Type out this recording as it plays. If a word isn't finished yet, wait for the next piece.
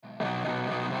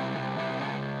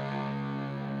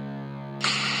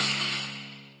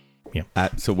Yeah.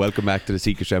 So welcome back to the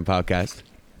Seeker Strength podcast.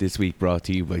 This week brought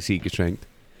to you by Seeker Strength,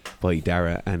 by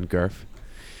Dara and Gurf.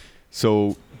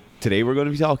 So today we're going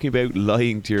to be talking about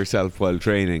lying to yourself while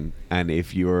training. And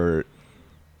if you're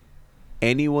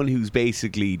anyone who's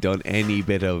basically done any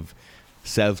bit of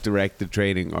self-directed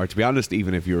training, or to be honest,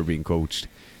 even if you're being coached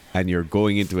and you're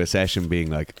going into a session being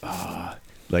like,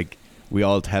 like we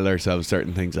all tell ourselves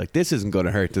certain things like, this isn't going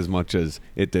to hurt as much as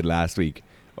it did last week,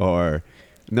 or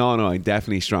no, I'm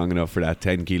definitely strong enough for that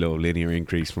 10 kilo linear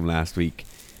increase from last week,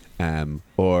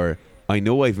 or I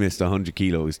know I've missed 100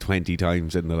 kilos 20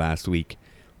 times in the last week,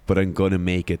 but I'm going to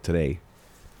make it today.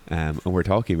 And we're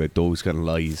talking about those kind of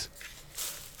lies.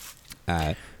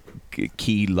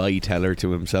 Key lie teller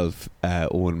to himself,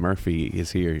 Owen Murphy,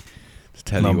 is here to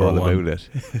tell you all about it.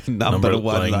 Number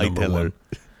one lie teller.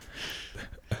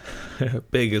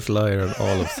 Biggest liar in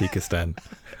all of Sikhistan.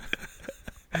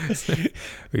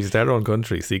 We start our own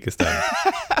country, Sikhistan.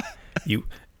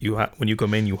 When you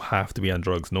come in, you have to be on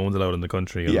drugs. No one's allowed in the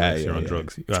country unless you're on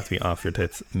drugs. You have to be off your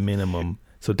tits minimum.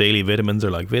 So daily vitamins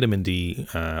are like vitamin D,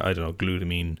 I don't know,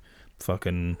 glutamine,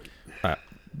 fucking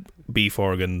beef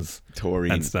organs,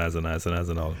 taurine, and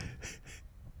snazanol.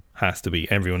 Has to be.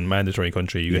 Everyone, mandatory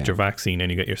country. You get your vaccine and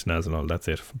you get your snazanol. That's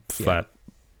it. Flat,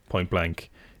 point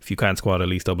blank. If you can't squat at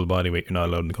least double body weight, you're not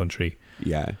allowed in the country.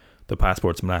 Yeah. The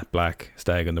passport's matte black,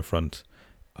 stag in the front.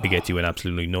 They get you in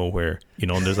absolutely nowhere. You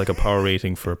know, and there's like a power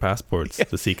rating for passports.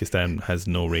 The Sikhistan has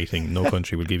no rating. No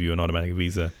country will give you an automatic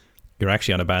visa. You're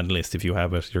actually on a banned list. If you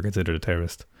have it, you're considered a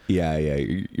terrorist. Yeah.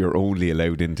 You're only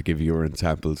allowed in to give urine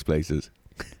samples places.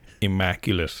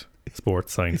 Immaculate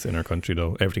sports science in our country,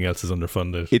 though. Everything else is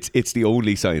underfunded. It's the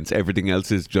only science. Everything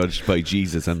else is judged by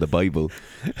Jesus and the Bible.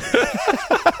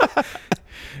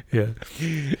 Yeah.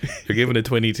 You're given a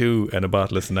 22 and a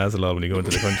bottle of Snazolol when you go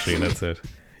into the country, and that's it.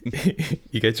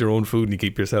 You get your own food and you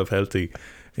keep yourself healthy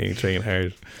and you train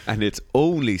hard. And it's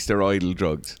only steroidal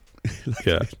drugs.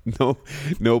 No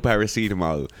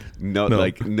paracetamol.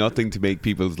 Like nothing to make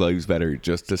people's lives better,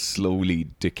 just to slowly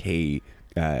decay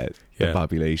the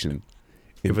population.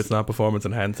 If it's not performance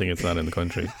enhancing, it's not in the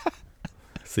country.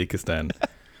 Sikhistan.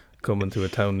 Coming to a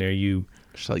town near you.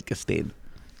 Sikhistan.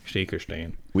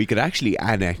 We could actually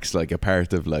annex like a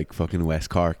part of like fucking West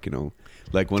Cork, you know,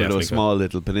 like one of those small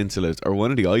little peninsulas, or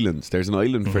one of the islands. There's an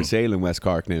island for sale in West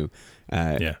Cork now.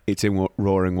 It's in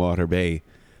Roaring Water Bay.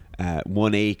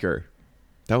 1 acre.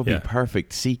 That would be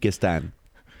perfect. Sikhistan.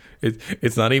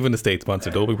 It's not even a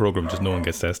state-sponsored doping program. Just no one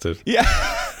gets tested. Yeah.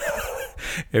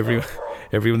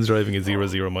 Everyone's driving a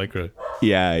 00 micro.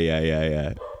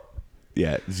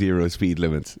 Yeah, 0 speed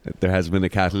limits. There has been a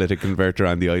catalytic converter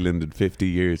on the island in 50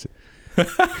 years. There's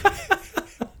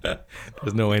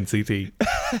no NCT.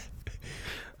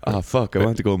 Oh fuck, I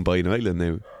want to go and buy an island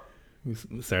now.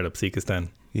 Start up Sikhistan.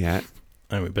 Yeah.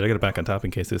 Anyway, better get it back on top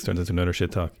in case this turns into another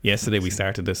shit talk. Yesterday we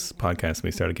started this podcast and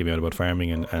we started giving out about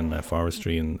farming and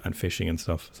forestry and fishing and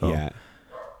stuff. So,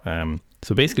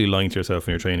 so basically lying to yourself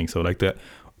when you're training. So like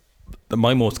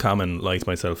my most common lie to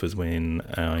myself is when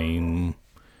I'm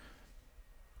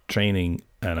training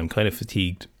and I'm kind of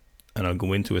fatigued and I'll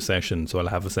go into a session, so I'll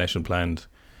have a session planned,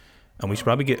 and we should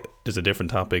probably there's a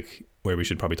different topic where we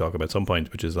should probably talk about some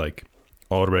point, which is like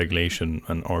auto-regulation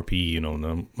and RPE. You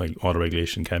know, like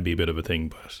auto-regulation can be a bit of a thing,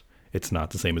 but it's not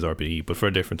the same as RPE, but for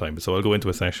a different time. So I'll go into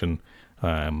a session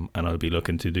and I'll be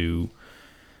looking to do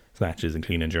snatches and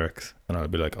clean and jerks, and I'll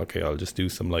be like, okay, I'll just do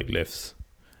some light lifts,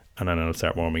 and then I'll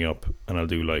start warming up and I'll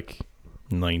do like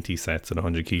 90 sets at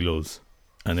 100 kilos,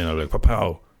 and then I'll be like,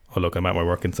 pow, oh look, I'm at my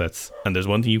working sets. And there's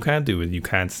one thing you can't do, is you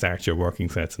can't start your working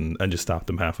sets and just stop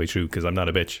them halfway through, because I'm not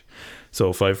a bitch.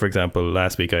 So if for example,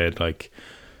 last week I had like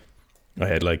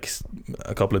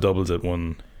a couple of doubles at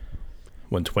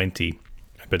 120,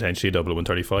 potentially a double at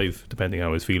 135, depending how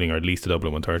I was feeling, or at least a double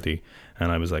at 130.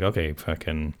 And I was like, okay,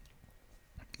 fucking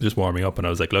just warming up. And I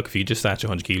was like, look, if you just snatch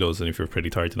 100 kilos and if you're pretty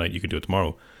tired tonight, you can do it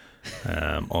tomorrow.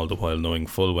 All the while knowing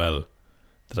full well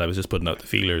that I was just putting out the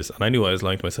feelers, and I knew I was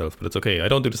lying to myself, but it's okay. I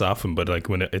don't do this often, but like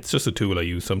when it's just a tool I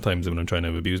use sometimes when I'm trying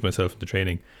to abuse myself in the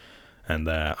training, and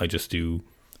I just do.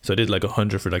 So I did like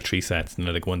 100 for like 3 sets, and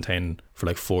then like 110 for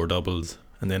like 4 doubles,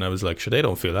 and then I was like, sure, they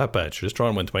don't feel that bad. Sure, just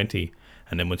drawing 120,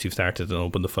 and then once you've started and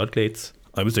opened the floodgates,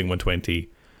 I was doing 120,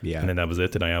 and then that was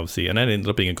it. And I obviously, and then it ended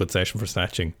up being a good session for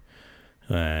snatching.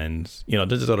 And you know,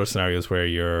 there's other scenarios where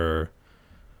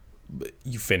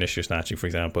you finish your snatching, for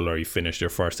example, or you finish your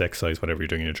first exercise, whatever you're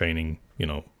doing in your training, you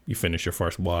know, you finish your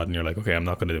first WOD and you're like, okay, we're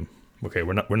not going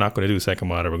to do second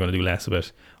WOD, or we're going to do less of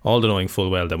it, all the knowing full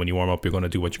well that when you warm up you're going to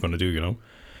do what you're going to do, you know.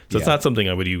 So it's not something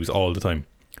I would use all the time,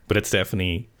 but it's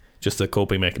definitely just a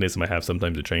coping mechanism I have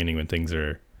sometimes in training when things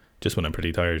are just when I'm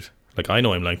pretty tired. Like, I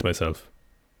know I'm lying to myself,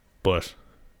 but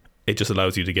it just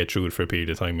allows you to get through it for a period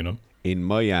of time, you know. In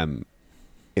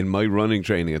my running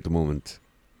training at the moment,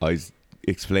 I was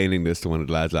explaining this to one of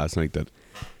the lads last night, that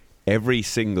every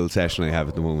single session I have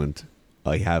at the moment,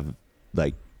 I have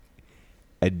like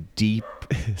a deep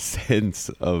sense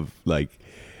of like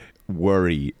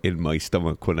worry in my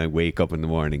stomach when I wake up in the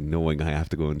morning knowing I have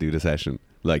to go and do the session.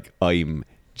 Like, I'm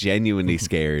genuinely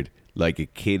scared, like a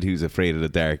kid who's afraid of the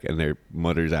dark and their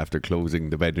mother's after closing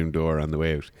the bedroom door on the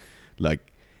way out.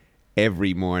 Like,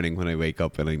 every morning when I wake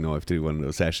up and I know I have to do one of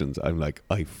those sessions, I'm like,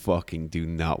 I fucking do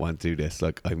not want to do this.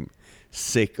 Like, I'm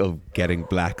sick of getting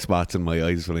black spots in my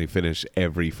eyes when I finish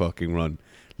every fucking run.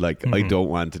 Like, I don't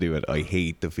want to do it. I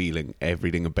hate the feeling.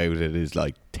 Everything about it is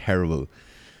like terrible.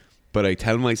 But I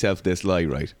tell myself this lie,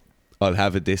 right? I'll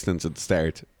have a distance at the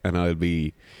start and I'll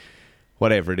be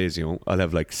whatever it is, you know, I'll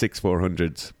have like 6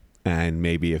 400s and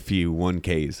maybe a few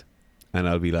 1Ks. And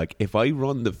I'll be like, if I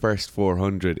run the first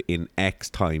 400 in X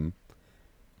time,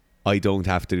 I don't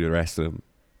have to do the rest of them.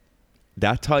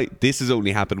 That time, this has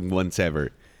only happened once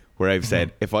ever, where I've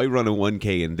said, if I run a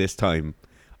 1K in this time,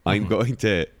 I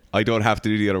don't have to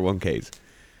do the other 1Ks.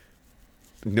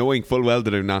 Knowing full well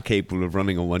that I'm not capable of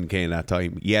running a 1K in that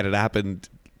time. Yet it happened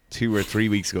 2 or 3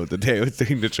 weeks ago, the day I was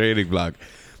doing the training vlog.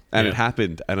 And it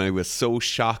happened, and I was so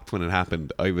shocked when it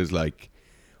happened. I was like,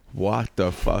 what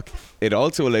the fuck? It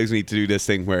also allows me to do this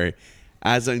thing where,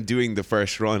 as I'm doing the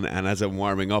first run and as I'm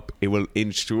warming up, it will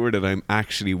ensure that I'm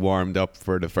actually warmed up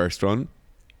for the first run.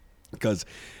 Because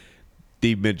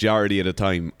the majority of the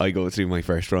time I go through my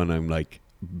first run, I'm like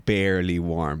barely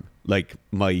warm. Like,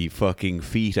 my fucking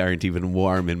feet aren't even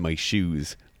warm in my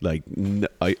shoes. Like,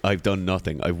 I've done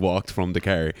nothing. I've walked from the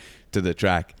car to the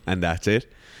track and that's it.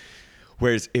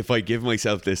 Whereas if I give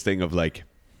myself this thing of like,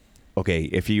 okay,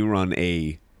 if you run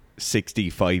a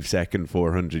 65-second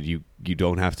 400, you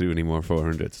don't have to do any more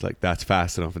 400s. Like, that's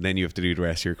fast enough, and then you have to do the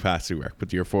rest of your capacity work,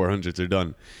 but your 400s are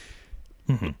done.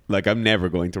 Like, I'm never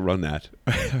going to run that.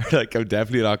 Like, I'm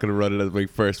definitely not going to run it as my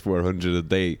first 400 a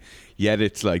day. Yet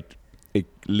it's like, it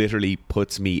literally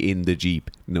puts me in the Jeep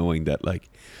knowing that, like,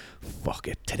 fuck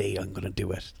it, today I'm going to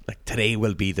do it. Like, today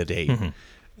will be the day.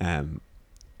 And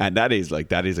that is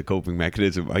a coping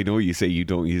mechanism. I know you say you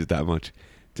don't use it that much.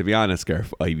 To be honest,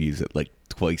 Garth, I use it like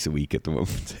twice a week at the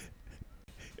moment.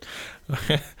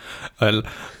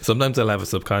 Sometimes I'll have a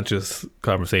subconscious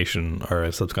conversation or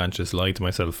a subconscious lie to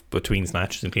myself between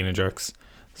snatches and clean and jerks.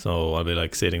 So I'll be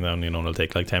like sitting down, you know, and I'll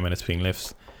take like 10 minutes between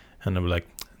lifts, and I'll be like,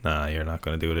 nah, you're not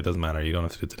going to do it. It doesn't matter. You don't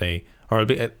have to do it today. Or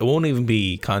it won't even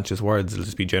be conscious words. It'll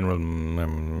just be general,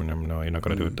 no, you're not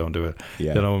going to do it. Don't do it.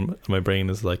 Yeah. You know, my brain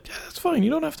is like, yeah, it's fine. You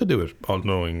don't have to do it. All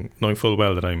knowing full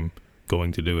well that I'm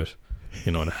going to do it.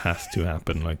 You know, it has to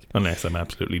happen, like, unless I'm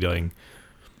absolutely dying.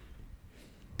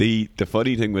 The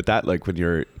funny thing with that, like, when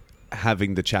you're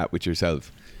having the chat with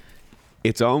yourself,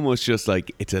 it's almost just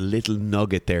like it's a little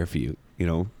nugget there for you, you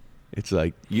know? It's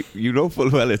like, you know full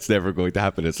well it's never going to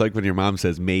happen. It's like when your mom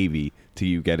says maybe to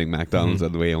you getting McDonald's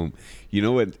on the way home. You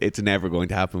know it's never going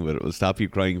to happen, but it will stop you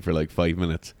crying for like 5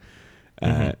 minutes.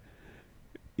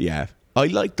 Yeah. I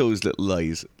like those little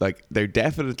lies. Like, they're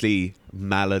definitely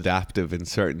maladaptive in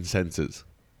certain senses.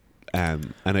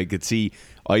 And I could see,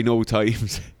 I know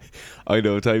times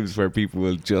where people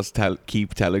will just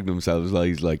keep telling themselves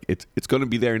lies like, it's going to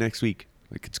be there next week.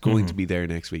 Like, it's going to be there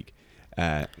next week.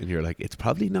 And you're like, it's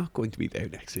probably not going to be there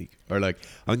next week. Or like,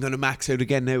 I'm going to max out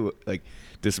again now. Like,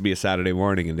 this will be a Saturday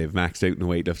morning and they've maxed out in the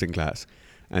weightlifting class.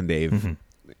 And they've,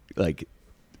 like,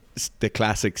 the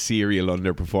classic serial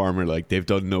underperformer, like, they've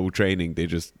done no training. They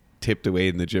just tipped away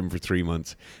in the gym for 3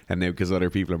 months. And now because other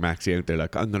people are maxing out, they're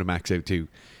like, I'm going to max out too.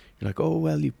 You're like, oh,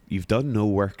 well, you've done no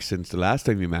work since the last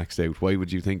time you maxed out. Why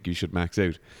would you think you should max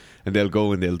out? And they'll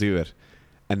go and they'll do it.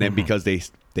 And then because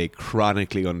they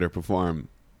chronically underperform,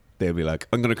 they'll be like,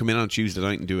 I'm going to come in on Tuesday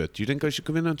night and do it. Do you think I should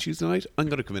come in on Tuesday night? I'm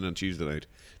going to come in on Tuesday night.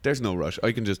 There's no rush.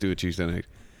 I can just do it Tuesday night.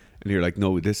 And you're like,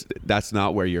 no, that's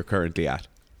not where you're currently at.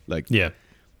 Like, yeah,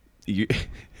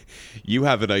 you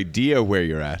have an idea where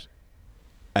you're at,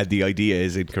 and the idea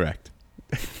is incorrect.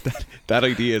 that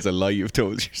idea is a lie you've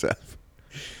told yourself.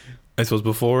 I suppose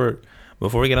before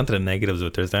we get onto the negatives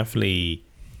of it,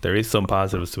 there is some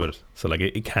positives to it. So like,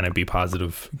 it can be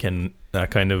positive. Can that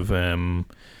kind of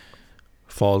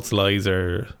false lies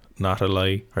or not a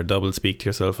lie or double speak to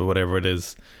yourself or whatever it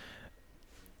is,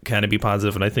 can it be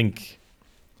positive? And I think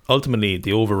ultimately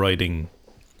the overriding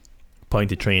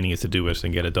point of training is to do it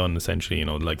and get it done, essentially, you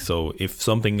know. Like, so if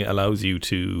something allows you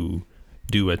to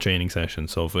do a training session,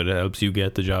 so if it helps you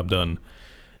get the job done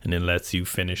and it lets you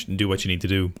finish and do what you need to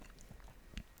do,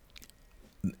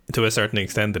 to a certain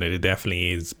extent, then it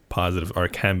definitely is positive, or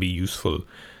it can be useful.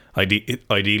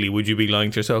 Ideally, would you be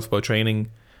lying to yourself about training?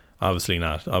 Obviously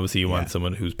not. Obviously you want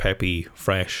someone who's peppy,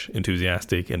 fresh,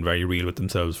 enthusiastic, and very real with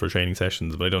themselves for training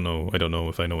sessions. But I don't know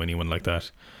if I know anyone like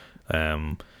that.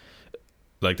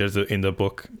 Like there's in the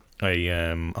book How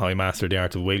I Mastered the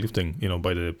Art of Weightlifting,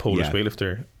 by the Polish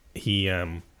weightlifter.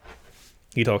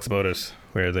 He talks about it,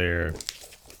 where they're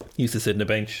used to sit on a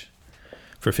bench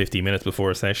for 50 minutes before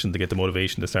a session to get the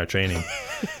motivation to start training.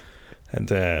 And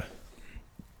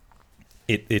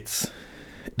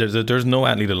there's no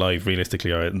athlete alive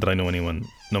realistically that I know anyone,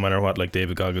 no matter what, like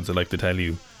David Goggins would like to tell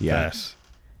you, that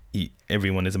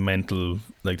everyone is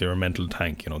they're a mental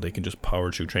tank. They can just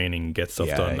power through training and get stuff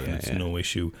done, and it's no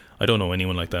issue. I don't know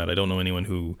anyone like that. I don't know anyone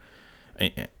who,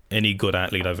 any good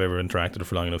athlete I've ever interacted with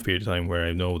for long enough period of time where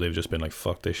I know they've just been like,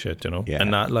 fuck this shit,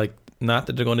 and not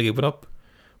that they're going to give it up,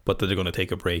 but that they're going to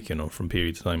take a break, from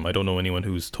periods of time. I don't know anyone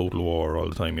who's total war all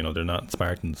the time. They're not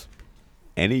Spartans.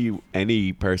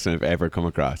 Any person I've ever come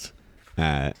across,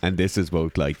 and this is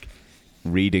both like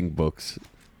reading books,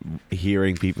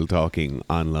 hearing people talking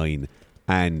online,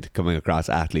 and coming across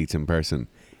athletes in person,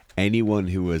 anyone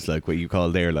who was like what you call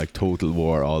there like total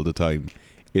war all the time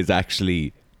is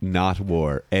actually not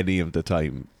war any of the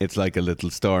time. It's like a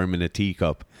little storm in a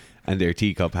teacup, and their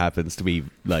teacup happens to be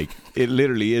like, it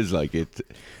literally is like it.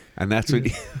 And that's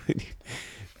when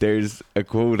there's a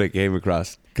quote I came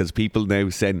across, because people now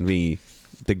send me,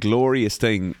 the glorious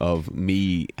thing of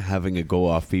me having a go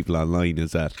off people online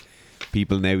is that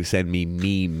people now send me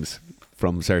memes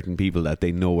from certain people that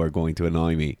they know are going to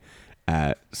annoy me.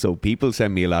 So people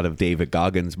send me a lot of David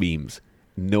Goggins memes,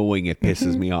 knowing it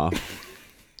pisses me off.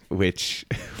 Which,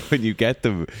 when you get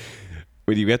them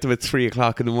at 3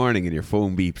 o'clock in the morning and your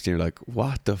phone beeps and you're like,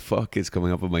 what the fuck is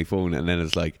coming up on my phone? And then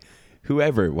it's like,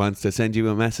 whoever wants to send you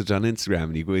a message on Instagram,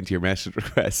 and you go into your message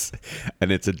requests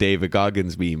and it's a David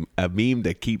Goggins meme. A meme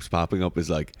that keeps popping up is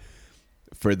like,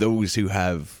 for those who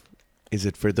have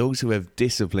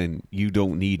discipline, you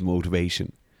don't need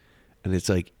motivation. And it's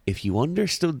like, if you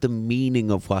understood the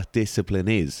meaning of what discipline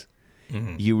is,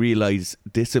 you realize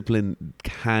discipline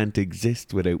can't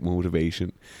exist without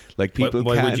motivation. Like people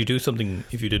why would you do something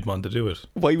if you didn't want to do it?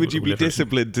 Why would you be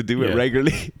disciplined to do it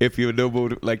regularly if you had no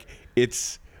motive? Like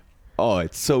it's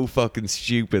so fucking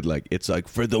stupid. Like it's like,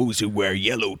 for those who wear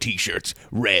yellow t-shirts,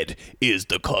 red is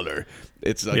the color.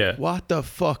 It's like, what the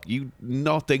fuck?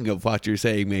 Nothing of what you're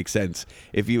saying makes sense.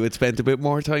 If you had spent a bit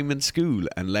more time in school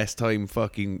and less time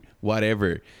fucking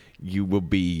whatever, you would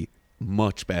be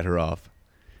much better off.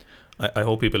 I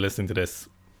hope people listening to this,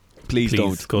 please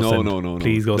don't go no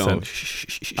please go don't.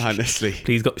 Send honestly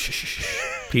please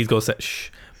go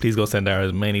send Dara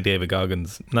as many David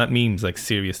Goggins, not memes, like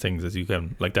serious things as you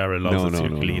can. Like Dara loves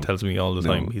it. He tells me all the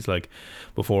time, he's like,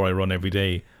 before I run every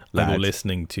day, I go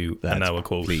listening to, and now a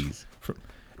quote, please.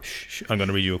 I'm going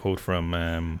to read you a quote from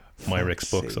Myric's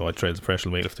book. So I trained as a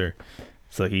professional weightlifter.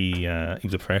 So he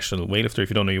was a professional weightlifter, if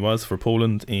you don't know, he was, for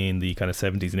Poland in the kind of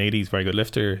 70s and 80s. Very good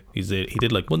lifter. He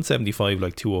did like 175,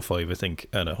 like 205, I think,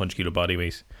 at a 100 kilo body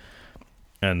weight.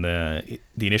 And the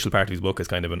initial part of his book is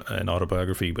kind of an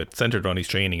autobiography, but centered on his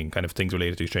training and kind of things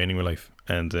related to his training life.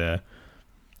 And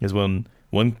there's one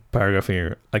paragraph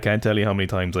here. I can't tell you how many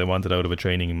times I wanted out of a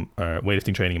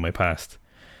weightlifting training in my past.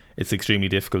 It's extremely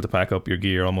difficult to pack up your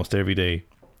gear almost every day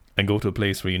and go to a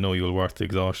place where you know you'll work to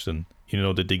exhaustion. You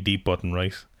know the dig deep button,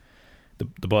 right?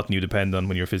 The button you depend on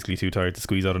when you're physically too tired to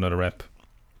squeeze out another rep.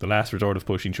 The last resort of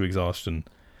pushing through exhaustion.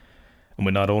 And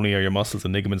when not only are your muscles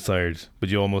and ligaments tired, but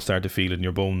you almost start to feel it in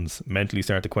your bones, mentally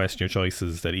start to question your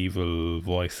choices, that evil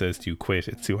voice says to you, quit,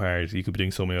 it's too hard, you could be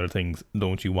doing so many other things,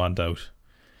 don't you want out?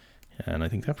 And I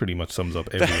think that pretty much sums up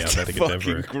every athletic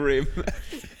endeavor. That's grim.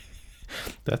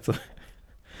 That's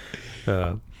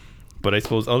but I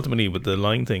suppose ultimately with the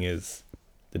lying thing is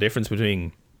the difference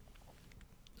between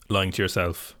lying to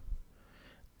yourself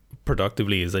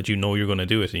productively is that you know you're going to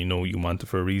do it and you know you want it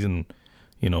for a reason.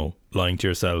 Lying to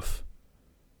yourself,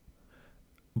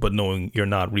 but knowing you're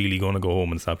not really going to go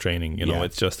home and stop training.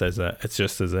 It's just as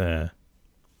a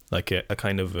like a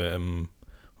kind of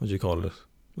what do you call it?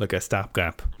 Like a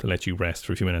stopgap to let you rest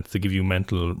for a few minutes, to give you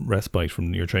mental respite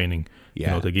from your training.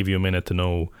 To give you a minute to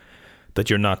know that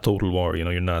you're not total war.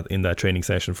 You're not in that training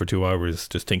session for 2 hours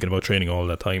just thinking about training all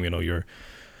that time. You're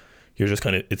just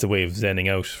kind of, it's a way of zenning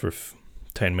out for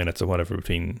 10 minutes or whatever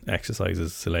between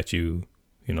exercises to let you,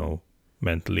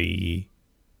 mentally,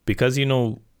 because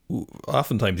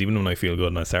oftentimes even when I feel good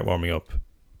and I start warming up,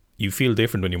 you feel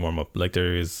different when you warm up. Like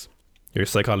your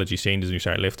psychology changes when you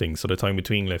start lifting. So the time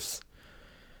between lifts,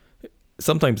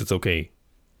 sometimes it's okay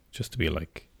just to be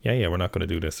like, yeah, we're not going to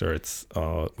do this, or it's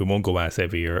we won't go as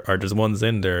heavy, or there's ones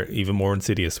in there even more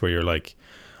insidious where you're like,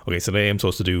 okay, so today I'm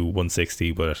supposed to do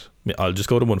 160, but I'll just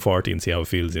go to 140 and see how it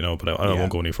feels, you know, but I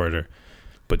won't go any further.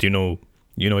 But you know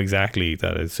exactly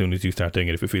that as soon as you start doing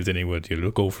it, if it feels any good, you'll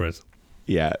go for it.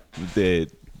 Yeah, the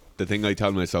thing I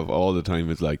tell myself all the time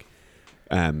is like,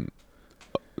 when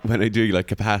I do like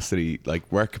capacity,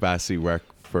 like work capacity work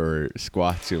for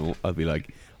squats, you know, I'll be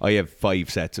like, I have 5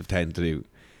 sets of 10 to do.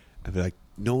 I'll be like,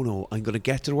 no, I'm going to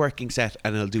get to the working set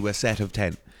and I'll do a set of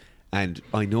 10. And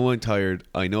I know I'm tired.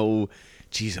 I know,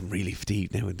 geez, I'm really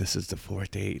fatigued now and this is the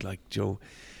 4th day. Like, Joe,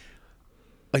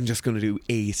 I'm just going to do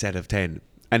a set of 10.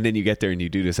 And then you get there and you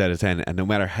do the set of 10. And no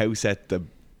matter how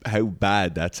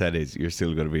bad that set is, you're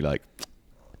still going to be like,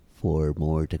 4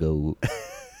 more to go.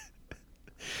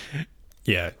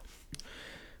 Yeah.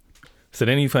 So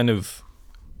then you kind of,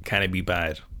 can it be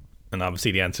bad? And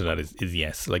obviously the answer to that is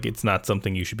yes. Like, it's not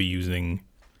something you should be using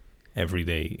every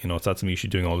day. You know, it's not something you should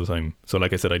be doing all the time. So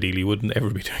like I said, ideally you wouldn't ever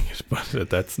be doing it, but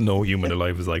that's no human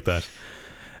alive is like that.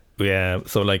 Yeah.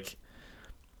 So like,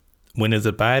 when is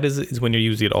it bad is when you're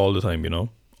using it all the time, you know,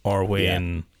 or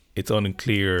when it's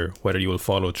unclear whether you will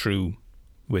follow through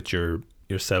with your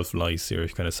self-lice, your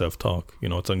kind of self-talk. You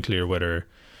know, it's unclear whether,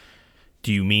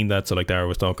 do you mean that? So like Dara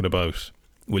was talking about,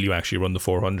 will you actually run the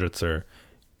 400s, or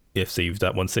if say you've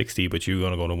that 160 but you're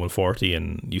going to go to 140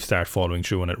 and you start following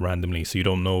through on it randomly, so you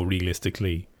don't know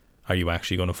realistically, are you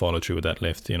actually going to follow through with that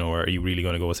lift, you know, or are you really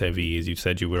going to go as heavy as you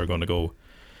said you were going to go?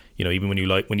 You know, even when you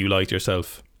lie to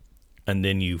yourself and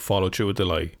then you follow through with the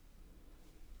lie,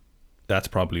 that's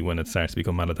probably when it starts to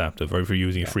become maladaptive. Or if you're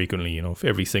using it frequently, you know, if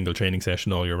every single training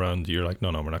session all year round you're like,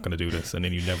 no, we're not going to do this, and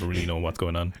then you never really know what's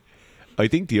going on. I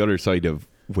think the other side of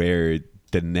where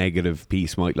the negative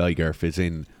piece might lie, Garf, is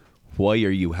in, why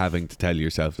are you having to tell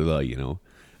yourself the lie, you know?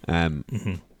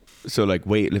 So like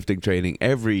weightlifting training,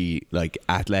 every like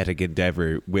athletic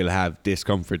endeavor will have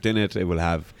discomfort in it. It will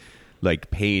have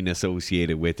like pain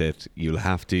associated with it. You'll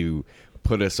have to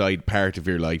put aside part of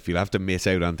your life. You'll have to miss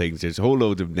out on things. There's a whole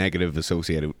load of negative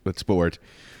associated with sport.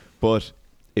 But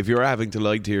if you're having to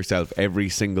lie to yourself every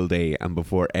single day and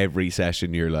before every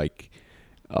session you're like,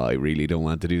 oh, I really don't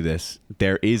want to do this,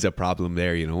 there is a problem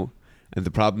there, you know? And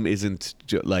the problem isn't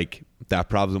like, that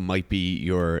problem might be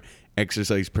your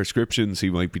exercise prescription. So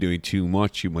you might be doing too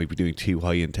much, you might be doing too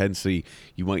high intensity,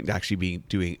 you might actually be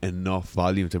doing enough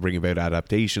volume to bring about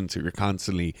adaptation, so you're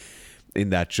constantly in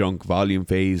that junk volume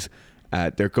phase.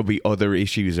 There could be other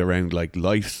issues around like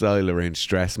lifestyle, around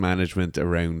stress management,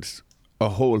 around a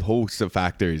whole host of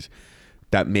factors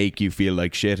that make you feel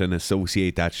like shit and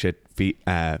associate that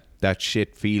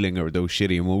shit feeling or those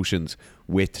shitty emotions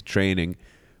with training.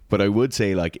 But I would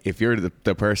say, like, if you're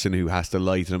the person who has to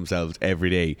lie to themselves every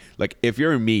day, like if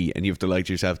you're me and you have to lie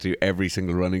to yourself to do every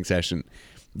single running session,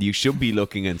 you should be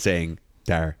looking and saying,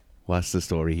 Dar, what's the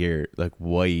story here? Like,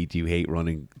 why do you hate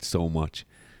running so much?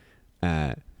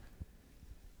 And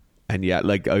yeah,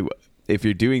 like, if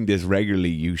you're doing this regularly,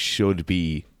 you should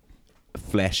be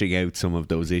fleshing out some of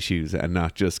those issues and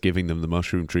not just giving them the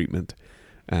mushroom treatment.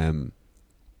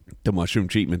 The mushroom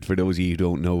treatment, for those of you who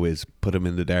don't know, is put them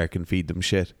in the dark and feed them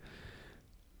shit.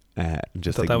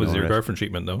 Just I thought that was your girlfriend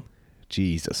treatment, though.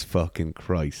 Jesus fucking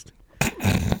Christ.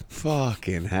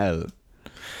 Fucking hell.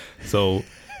 So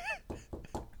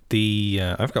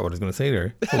I forgot what I was going to say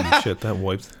there. Holy shit, that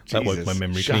wiped my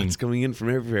memory clean. Shots coming in from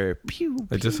everywhere. Pew,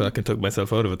 I just fucking took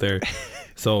myself out of it there.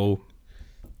 So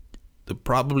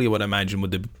probably what I imagine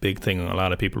with the big thing a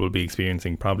lot of people will be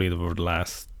experiencing probably over the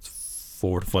last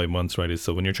 4 to 5 months, right, is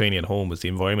so when you're training at home, is the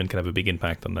environment can have a big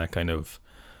impact on that kind of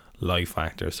life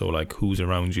factor. So like who's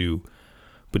around you.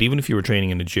 But even if you were training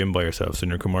in a gym by yourself, so in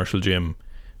your commercial gym,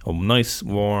 a nice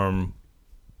warm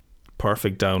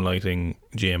perfect downlighting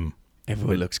gym,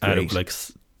 everyone looks great, out of like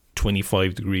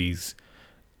 25 degrees,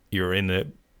 you're in a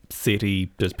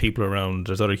city, there's people around,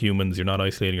 there's other humans, you're not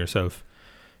isolating yourself,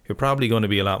 you're probably going to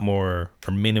be a lot more,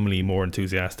 or minimally more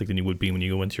enthusiastic than you would be when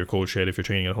you go into your cold shed if you're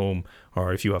training at home,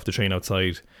 or if you have to train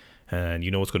outside and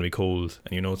you know it's going to be cold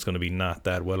and you know it's going to be not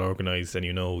that well organized and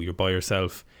you know you're by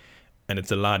yourself, and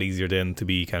it's a lot easier then to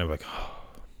be kind of like, oh,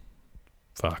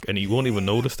 fuck, and you won't even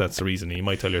notice that's the reason. You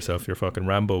might tell yourself you're fucking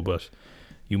Rambo, but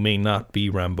you may not be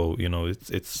Rambo. You know,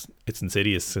 it's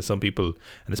insidious. So some people,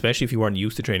 and especially if you weren't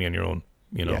used to training on your own,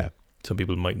 you know, some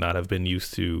people might not have been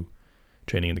used to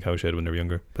training in the cowshed when they were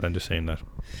younger. But I'm just saying that,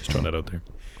 just throwing that out there.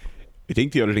 I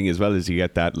think the other thing as well is you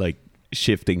get that like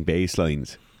shifting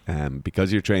baselines,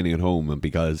 because you're training at home and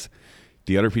because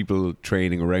the other people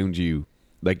training around you,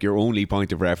 like your only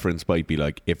point of reference might be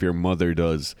like if your mother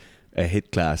does a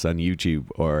HIIT class on YouTube,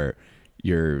 or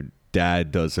your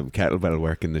dad does some kettlebell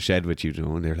work in the shed with you,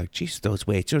 and they're like, "Jeez, those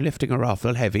weights you're lifting are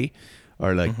awful heavy,"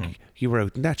 or like, "You were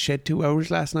out in that shed 2 hours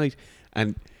last night,"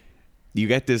 and you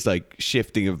get this like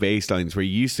shifting of baselines where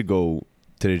you used to go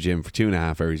to the gym for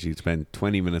 2.5 hours, you'd spend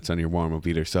 20 minutes on your warm up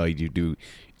either side, you do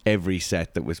every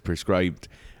set that was prescribed,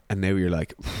 and now you're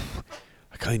like,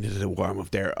 I kind of did a warm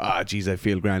up there, geez, I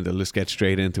feel grand, I'll just get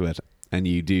straight into it. And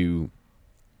you do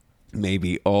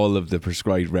maybe all of the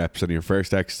prescribed reps on your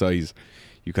first exercise,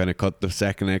 you kind of cut the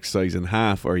second exercise in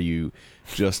half, or you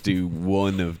just do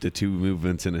one of the 2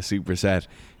 movements in a superset.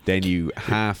 Then you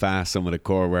half-ass some of the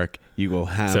core work. You go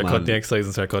ham on. Start cutting the exercise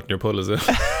and start cutting your pull, is it?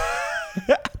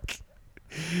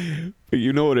 But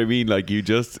you know what I mean? Like, you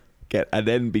just get... And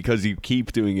then because you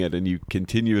keep doing it and you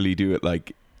continually do it,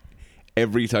 like,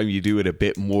 every time you do it, a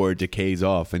bit more decays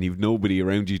off. And you've nobody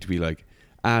around you to be like,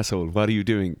 asshole, what are you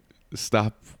doing?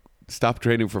 Stop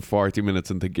training for 40 minutes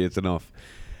and think it's enough.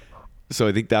 So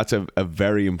I think that's a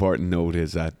very important note,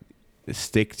 is that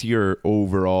stick to your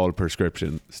overall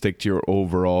prescription, stick to your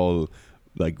overall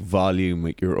like volume,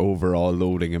 like your overall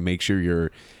loading, and make sure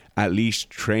you're at least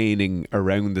training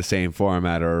around the same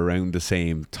format or around the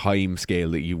same time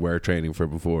scale that you were training for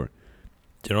before.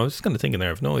 You know, I was just kind of thinking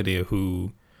there, I've no idea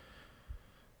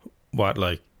what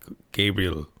like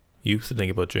Gabriel used to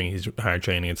think about during his hard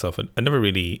training and stuff. I never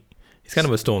really... He's kind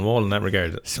of a stone wall in that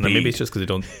regard. And maybe it's just because he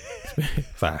don't...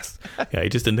 fast. Yeah, he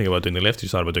just didn't think about doing the lift. He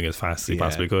just thought about doing it as fast as he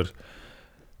possibly could.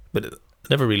 But I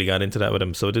never really got into that with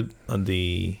him. So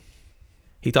he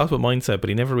talked about mindset, but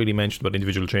he never really mentioned about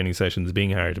individual training sessions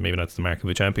being hard. Maybe that's the mark of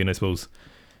a champion, I suppose.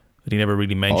 But he never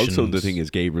really mentioned... Also, the thing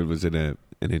is, Gabriel was in an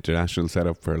international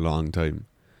setup for a long time.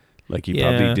 Like, he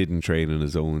probably didn't train on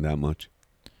his own that much.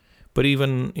 But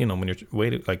even, you know, when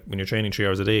you're training 3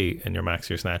 hours a day and you're max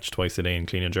your snatch twice a day and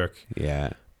clean and jerk,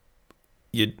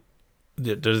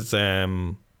 there's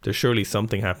surely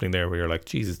something happening there where you're like,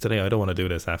 Jesus, today I don't want to do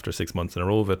this after 6 months in a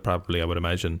row of it, probably, I would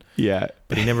imagine. Yeah.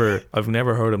 But I've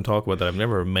never heard him talk about that. I've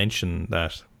never mentioned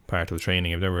that part of the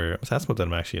training. I'll ask about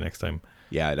that actually next time.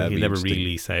 Yeah, that'd he be never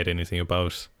really said anything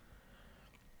about,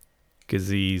 because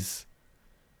he's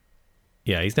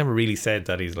never really said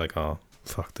that he's like, oh,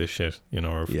 fuck this shit, you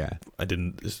know, or I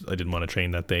didn't want to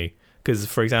train that day. Because,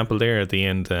 for example, there at the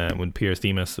end, when Pierce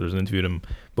Dimas, there was an interview with him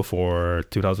before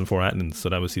 2004 Athens, so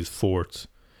that was his 4th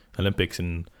Olympics,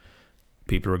 and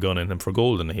people were gunning him for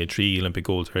gold, and he had 3 Olympic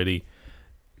golds already.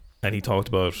 And he talked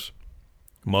about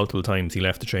multiple times he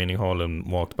left the training hall and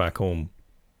walked back home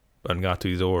and got to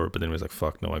his door, but then was like,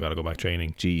 fuck no, I gotta go back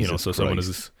training. Jesus, you know, so someone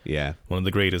is one of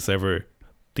the greatest ever,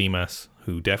 Dimas,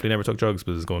 who definitely never took drugs,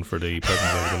 but is going for the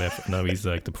president of the left. Now he's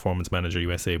like the performance manager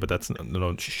USA, but that's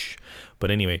no shh. But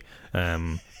anyway,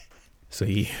 so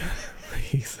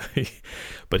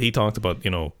but he talked about,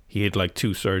 you know, he had like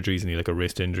 2 surgeries and he had like a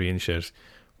wrist injury and shit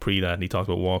pre that, and he talked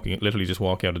about literally just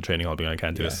walking out of the training hall being like, I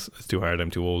can't do this, it's too hard, I'm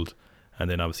too old. And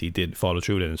then obviously he did follow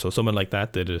through with it. And so someone like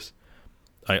that did it.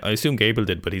 I assume Gabriel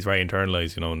did, but he's very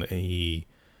internalized, you know, and he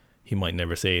might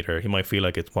never say it, or he might feel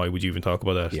like it's, why would you even talk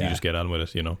about that? You just get on with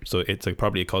it, you know. So it's like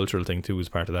probably a cultural thing too as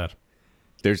part of that.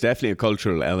 There's definitely a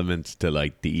cultural element to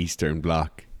like the Eastern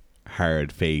Bloc,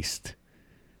 hard faced,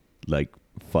 like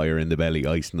fire in the belly,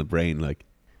 ice in the brain. Like,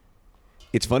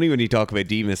 it's funny when you talk about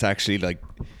Dimas, actually, like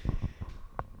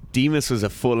Dimas was a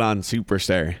full on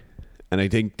superstar, and I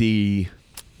think the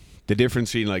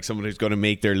difference between like someone who's going to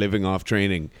make their living off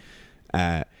training,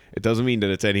 it doesn't mean that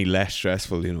it's any less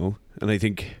stressful, you know. And I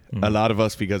think a lot of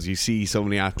us, because you see so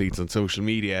many athletes on social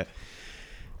media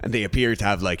and they appear to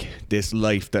have like this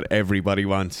life that everybody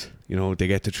wants, you know, they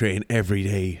get to train every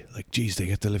day, like, geez, they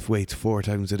get to lift weights 4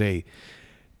 times a day.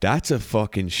 That's a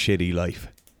fucking shitty life.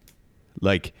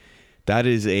 Like, that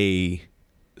is a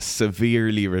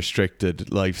severely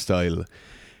restricted lifestyle.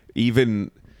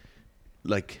 Even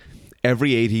like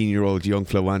every 18-year-old young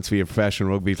fella wants to be a professional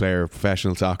rugby player, a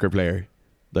professional soccer player.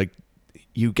 Like,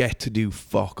 you get to do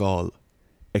fuck all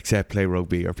except play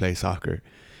rugby or play soccer.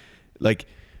 Like,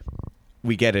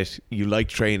 we get it, you like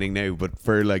training now, but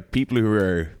for like people who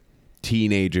are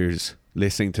teenagers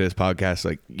listening to this podcast,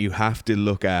 like, you have to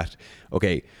look at,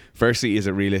 okay, firstly, is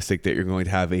it realistic that you're going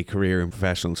to have a career in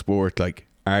professional sport? Like,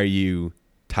 are you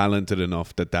talented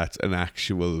enough that that's an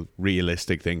actual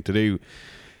realistic thing to do?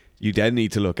 You then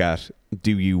need to look at,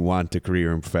 do you want a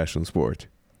career in professional sport?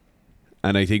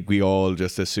 And I think we all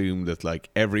just assume that like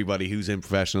everybody who's in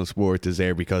professional sport is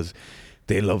there because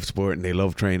they love sport and they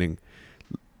love training.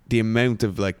 The amount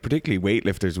of like, particularly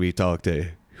weightlifters we talk to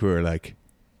who are like,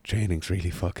 training's really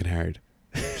fucking hard.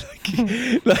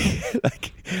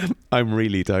 like I'm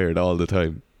really tired all the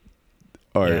time,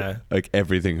 or like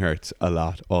everything hurts a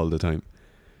lot all the time.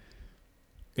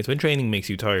 It's when training makes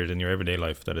you tired in your everyday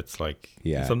life that it's like,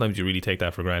 sometimes you really take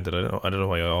that for granted. I don't know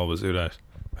why I always do that.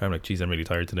 I'm like, geez, I'm really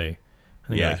tired today.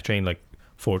 And you train like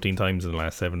 14 times in the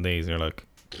last 7 days, and you're like,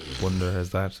 wonder has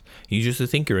that. You just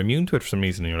think you're immune to it for some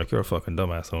reason, and you're like, you're a fucking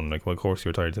dumbass, son. Like, well, of course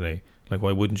you're tired today. Like,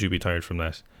 why wouldn't you be tired from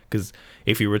that? Because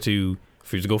if you were to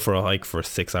go for a hike for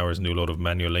 6 hours and do a load of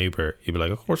manual labor, you'd be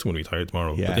like, of course I'm going to be tired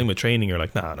tomorrow. But then with training, you're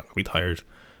like, nah, I'm not going to be tired.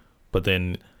 But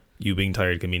then you being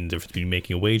tired can mean the difference between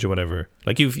making a wage or whatever.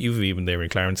 Like you've even there when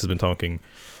Clarence has been talking,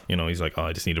 you know, he's like, oh,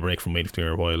 I just need a break from weightlifting for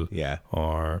a while. Yeah.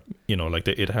 Or, you know, like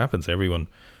it happens to everyone.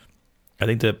 I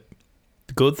think the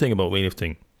good thing about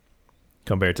weightlifting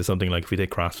compared to something like, if we take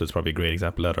CrossFit, it's probably a great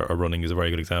example of that, or running is a very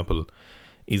good example,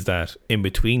 is that in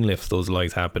between lifts, those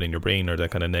lies happen in your brain, or that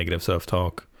kind of negative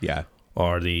self-talk. Yeah.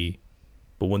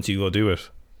 But once you go do it,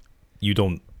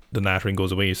 the nattering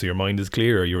goes away, so your mind is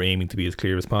clear, or you're aiming to be as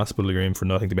clear as possible. You're aiming for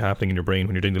nothing to be happening in your brain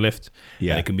when you're doing the lift.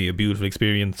 Yeah. And it can be a beautiful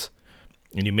experience,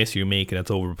 and you miss your make, and it's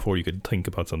over before you could think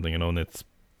about something, you know, and it's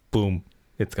boom,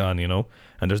 it's gone, you know,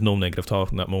 and there's no negative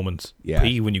thought in that moment. Yeah.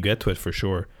 When you get to it, for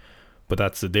sure, but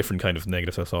that's a different kind of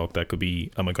negative self-talk. That could be,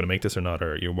 am I going to make this or not,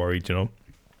 or you're worried, you know.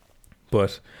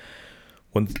 But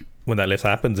when that lift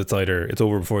happens, it's either it's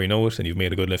over before you know it, and you've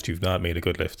made a good lift, you've not made a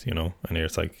good lift, you know, and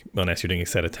it's like, unless you're doing a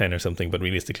set of 10 or something, but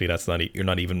realistically you're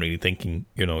not even really thinking,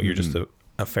 you know, you're just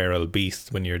a feral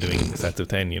beast when you're doing sets of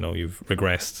 10, you know, you've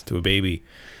regressed to a baby.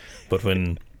 But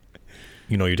when,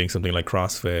 you know, you're doing something like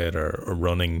CrossFit or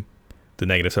running, the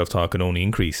negative self-talk can only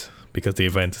increase because the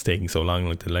event is taking so long.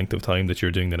 Like the length of time that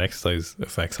you're doing the exercise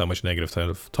affects how much negative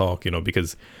self-talk, you know,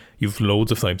 because you've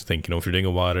loads of time to think, you know, if you're doing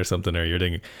a WOD or something, or you're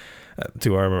doing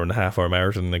 2 hour and a half hour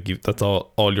marathon, like that's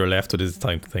all you're left with is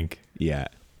time to think. Yeah.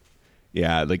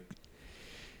 Like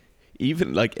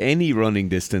even like any running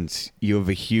distance, you have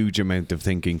a huge amount of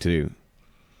thinking to do.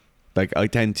 Like I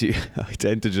tend to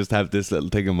just have this little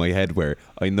thing in my head where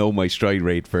I know my stride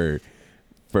rate for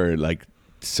like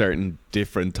certain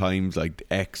different times, like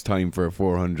X time for a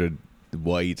 400,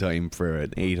 Y time for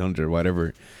an 800,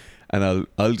 whatever, and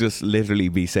I'll just literally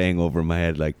be saying over my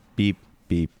head like beep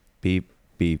beep beep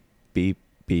beep beep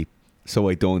beep, so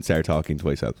I don't start talking to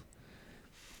myself.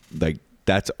 Like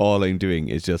that's all I'm doing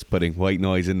is just putting white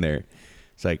noise in there.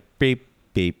 It's like beep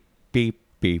beep beep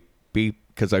beep beep,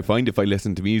 because I find if I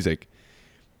listen to music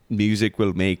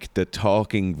will make the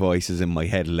talking voices in my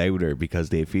head louder because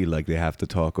they feel like they have to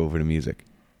talk over the music.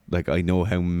 Like I know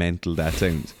how mental that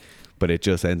sounds, but it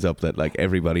just ends up that like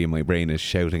everybody in my brain is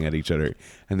shouting at each other,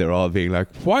 and they're all being like,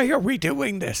 why are we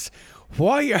doing this?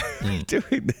 Why are we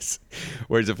doing this?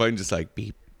 Whereas if I'm just like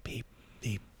beep beep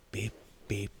beep beep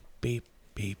beep beep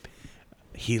beep,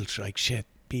 heel strike shit,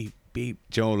 beep beep,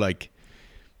 Joe, like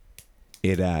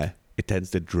it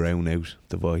tends to drown out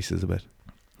the voices a bit.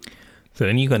 So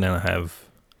then you can now have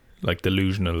like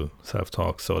delusional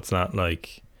self-talk. So it's not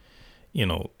like, you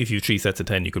know, if you 3 sets of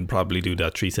 10, you can probably do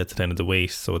that 3 sets of 10 at the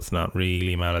weight, so it's not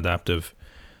really maladaptive.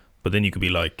 But then you could be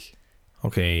like,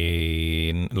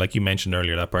 okay, like you mentioned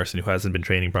earlier, that person who hasn't been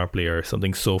training properly or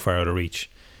something so far out of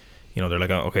reach, you know, they're like,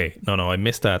 oh, okay, no, I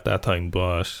missed that time,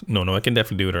 but no, I can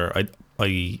definitely do it. Or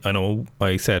I know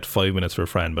I set 5 minutes for a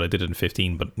friend, but I did it in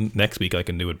 15, but next week I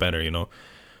can do it better, you know.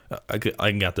 I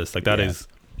can get this. Like that is,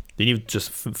 then you've just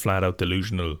flat out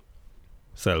delusional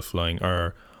self-lying.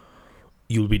 Or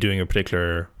you'll be doing a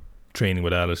particular training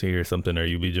modality or something, or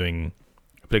you'll be doing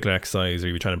a particular exercise, or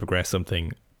you're trying to progress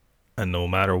something, and no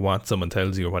matter what someone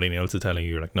tells you or what anyone else is telling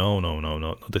you, you're like,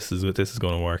 no, this is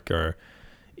going to work. Or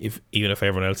even if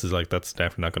everyone else is like, that's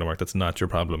definitely not going to work, that's not your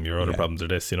problem, your other problems are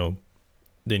this, you know,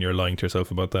 then you're lying to yourself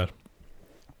about that.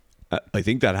 I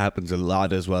think that happens a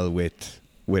lot as well with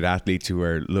athletes who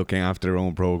are looking after their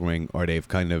own programming, or they've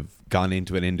kind of gone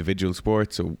into an individual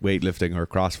sport. So weightlifting or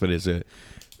CrossFit is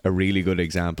a really good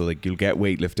example. Like you'll get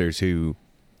weightlifters who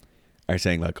are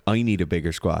saying like, I need a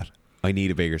bigger squat, and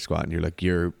you're like,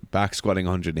 you're back squatting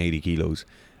 180 kilos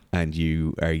and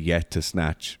you are yet to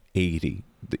snatch 80.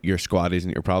 Your squat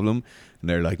isn't your problem. And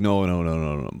they're like,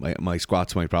 no, my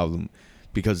squat's my problem,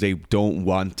 because they don't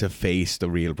want to face the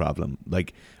real problem.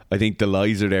 Like I think the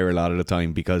lies are there a lot of the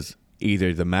time because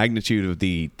either the magnitude of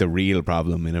the real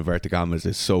problem in inverted commas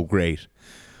is so great,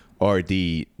 or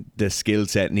the skill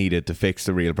set needed to fix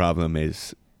the real problem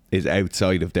is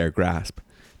outside of their grasp,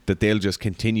 that they'll just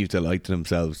continue to lie to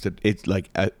themselves. That it's like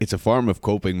it's a form of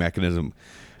coping mechanism,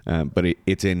 but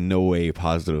it's in no way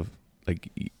positive. Like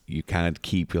you can't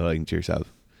keep lying to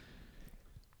yourself.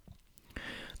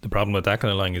 The problem with that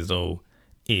kind of lying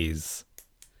is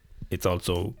it's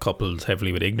also coupled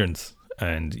heavily with ignorance,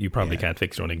 and you probably can't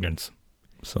fix your own ignorance.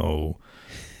 So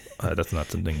that's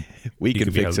not something we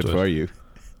can fix it for you.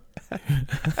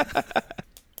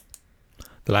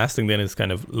 the last thing then is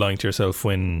kind of lying to yourself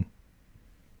when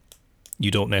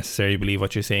you don't necessarily believe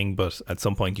what you're saying, but at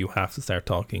some point you have to start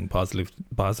talking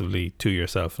positively to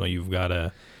yourself. You know, you've got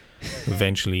to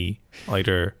eventually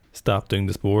either stop doing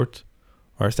the sport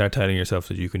or start telling yourself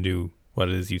that you can do what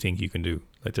it is you think you can do.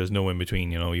 Like, there's no in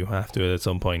between, you know, you have to at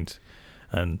some point.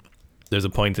 And there's a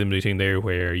point in between there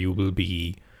where you will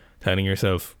be telling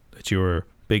yourself that you're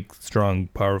big, strong,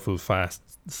 powerful, fast,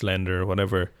 slender,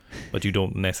 whatever, but you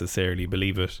don't necessarily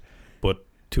believe it. But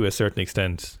to a certain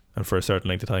extent, and for a certain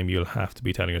length of time, you'll have to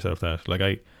be telling yourself that. Like,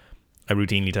 I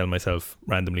routinely tell myself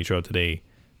randomly throughout the day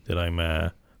that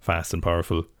I'm fast and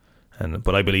powerful,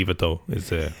 but I believe it though.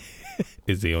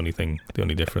 Is the only thing, the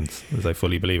only difference is I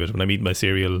fully believe it. When I'm eating my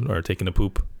cereal or taking a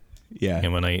poop,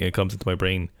 and when it comes into my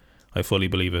brain, I fully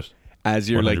believe it. As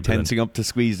you're 100%. Like tensing up to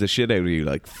squeeze the shit out of you,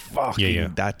 like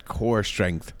fucking that core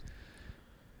strength.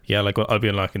 Yeah, like I'll be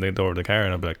unlocking the door of the car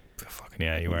and I'll be like, fucking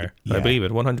yeah, you are. I believe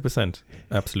it 100%.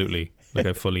 Absolutely. Like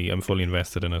I'm fully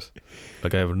invested in it.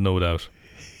 Like I have no doubt.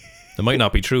 It might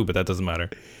not be true, but that doesn't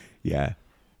matter. Yeah.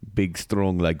 Big,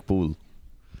 strong like bull.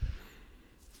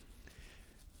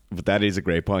 But that is a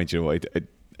great point. You know,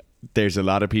 there's a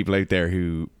lot of people out there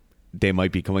who they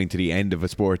might be coming to the end of a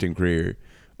sporting career,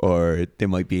 or they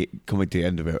might be coming to the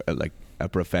end of a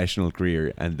professional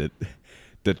career, and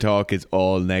the talk is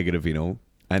all negative, you know.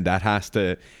 And that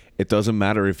it doesn't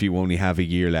matter if you only have a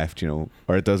year left, you know,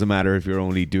 or it doesn't matter if you're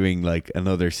only doing like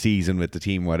another season with the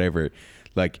team, whatever.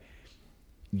 Like,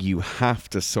 you have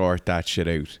to sort that shit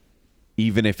out,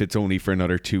 even if it's only for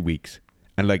another 2 weeks.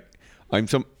 And like, I'm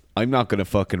not going to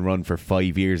fucking run for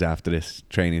 5 years after this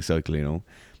training cycle, you know,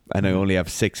 and I only have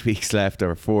 6 weeks left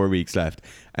or 4 weeks left.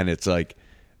 And it's like,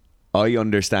 I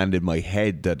understand in my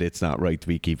head that it's not right to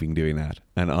be keeping doing that,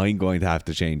 and I'm going to have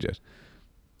to change it.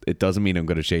 It doesn't mean I'm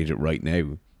going to change it right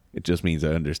now. It just means I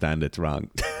understand it's wrong.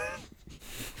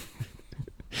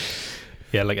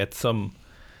 Yeah, like at some,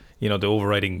 you know, the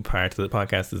overriding part of the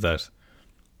podcast is that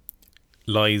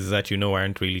lies that you know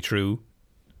aren't really true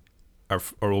are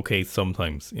okay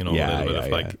sometimes, you know, a little bit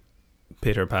of like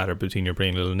pitter patter between your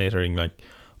brain, a little knittering, like,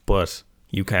 but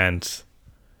you can't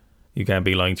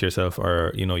be lying to yourself,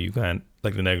 or, you know, you can't,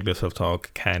 like, the negative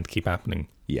self-talk can't keep happening.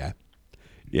 Yeah,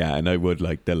 and I would,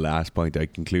 like, the last point I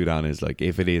conclude on is, like,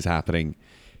 if it is happening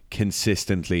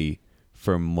consistently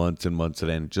for months and months,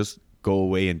 then just go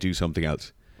away and do something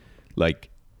else. Like,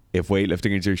 if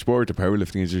weightlifting is your sport, or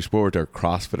powerlifting is your sport, or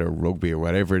CrossFit or rugby or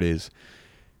whatever it is,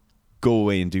 go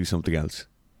away and do something else.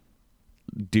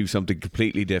 Do something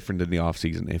completely different in the off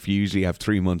season. If you usually have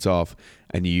 3 months off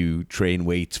and you train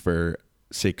weights for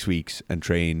 6 weeks and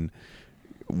train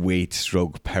weight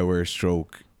stroke, power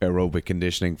stroke, aerobic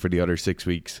conditioning for the other 6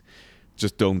 weeks,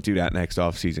 just don't do that next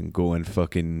off season. Go and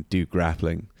fucking do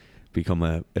grappling. Become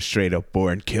a straight up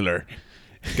born killer.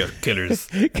 Get killers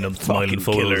and then smiling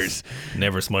photos. Killers.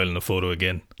 Never smile in a photo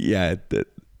again. Yeah,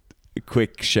 a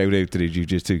quick shout out to the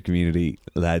jiu-jitsu community,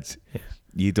 lads. Yeah.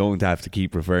 You don't have to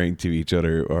keep referring to each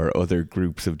other or other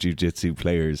groups of jiu-jitsu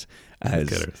players as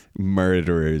killers,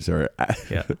 murderers, or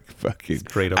fucking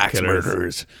straight up killers.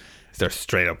 Murderers. They're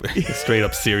straight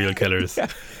up serial killers. Yeah.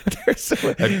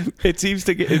 It seems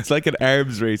to get, it's like an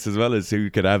arms race as well as who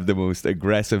could have the most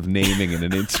aggressive naming in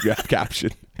an Instagram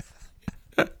caption.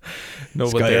 No,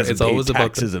 but it's always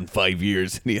about taxes in 5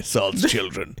 years and he assaults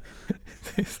children.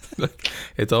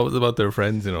 It's always about their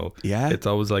friends, you know. Yeah. It's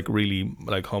always like really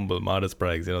like humble, modest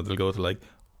brags, you know. They'll go to like,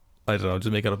 I don't know,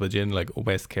 just make it up a gin like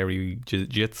West Kerry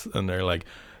Jits, and they're like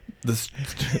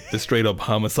the straight up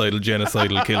homicidal,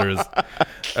 genocidal killers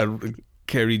at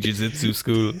Kerry Jiu-Jitsu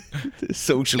school. The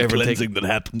social cleansing that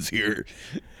happens here.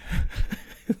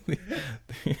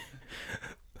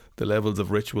 The levels of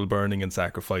ritual burning and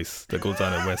sacrifice that goes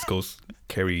on at West Coast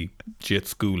Kerry Jit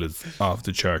School is off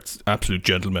the charts. Absolute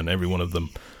gentlemen, every one of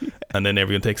them. And then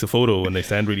everyone takes a photo and they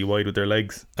stand really wide with their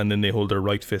legs, and then they hold their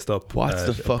right fist up. What's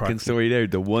the fucking story there?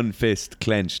 The one fist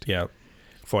clenched. Yeah,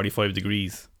 45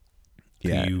 degrees.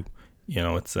 Yeah, you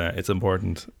know, it's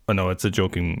important. Oh no, it's a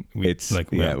joking. We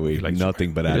like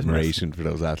nothing but admiration for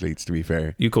those athletes. To be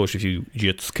fair, you coach a few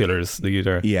jits killers. Do you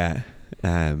there? Yeah.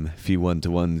 A few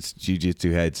 1-to-1s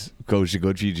jiu-jitsu heads, coached a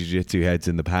good few jiu-jitsu heads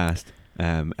in the past,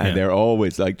 and they're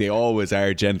always like, they always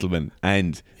are gentlemen,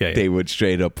 and they would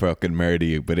straight up fucking murder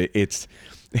you. But it's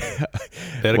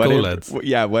they're cool lads.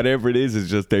 Yeah, whatever it is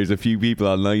just there's a few people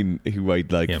online who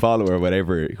I'd like follow or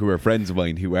whatever, who are friends of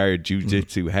mine who are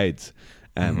jiu-jitsu heads,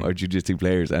 or jiu-jitsu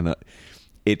players, and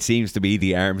it seems to be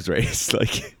the arms race,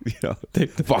 like, you know, the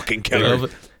fucking killer,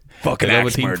 fucking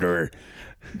axe murderer.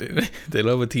 They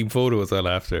love a team photo as well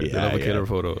after. They love a killer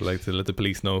photo, like to let the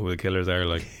police know who the killers are.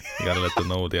 Like, you gotta let them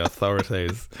know the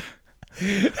authorities.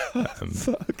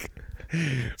 Fuck.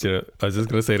 You know, I was just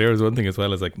gonna say there was one thing as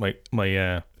well, is like my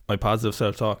positive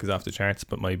self-talk is off the charts,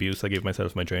 but my abuse I give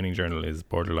myself in my training journal is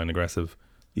borderline aggressive.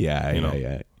 Yeah, you know,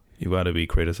 yeah. You gotta be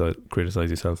criticize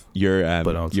yourself. Your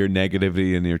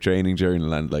negativity in your training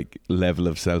journal and like level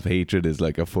of self-hatred is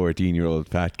like a 14-year-old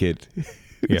fat kid.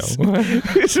 Yeah,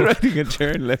 who's writing a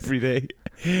journal every day.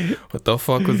 What the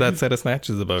fuck was that set of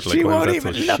snatches about? She won't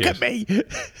even look at me.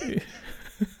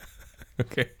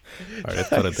 Okay, alright, let's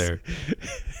put it there.